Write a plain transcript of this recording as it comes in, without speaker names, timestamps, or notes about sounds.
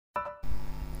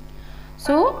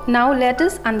So now let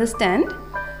us understand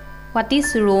what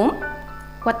is ROM,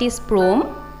 what is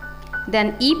PROM,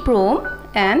 then EPROM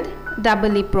and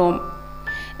EEPROM.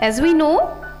 As we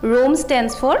know, ROM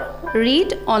stands for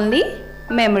read only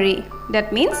memory.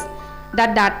 That means the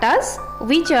data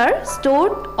which are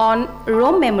stored on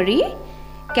ROM memory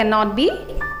cannot be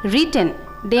written,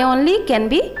 they only can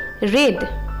be read.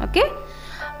 Okay,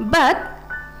 but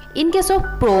in case of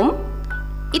PROM,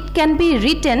 it can be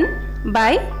written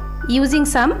by using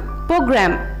some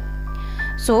program.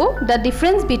 So the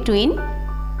difference between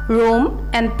ROM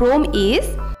and PROM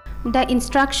is the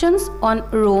instructions on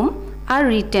ROM are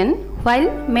written while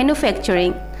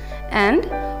manufacturing, and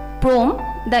PROM,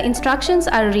 the instructions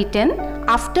are written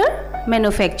after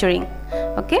manufacturing.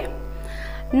 Okay,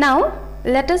 now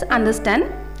let us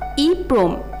understand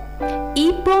EPROM.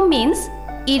 EPROM means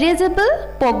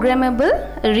erasable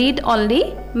programmable read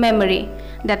only memory.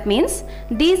 That means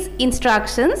these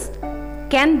instructions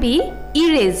can be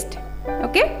erased.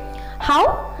 Okay,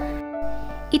 how?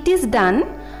 It is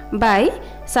done by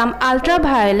some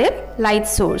ultraviolet light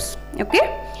source.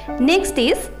 Okay, next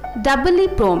is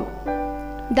EEPROM.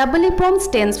 EEPROM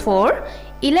stands for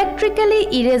electrically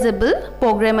erasable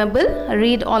programmable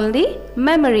read only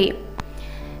memory.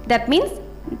 That means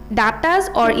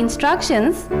data or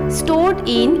instructions stored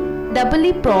in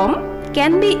EEPROM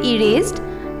can be erased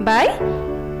by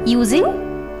using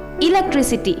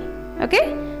electricity.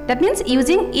 Okay, that means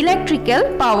using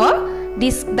electrical power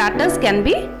these data can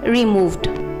be removed.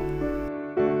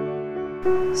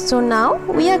 So now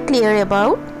we are clear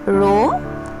about ROM,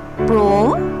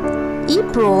 PROM,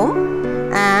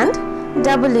 EPROM and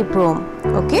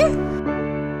EEPROM. Okay.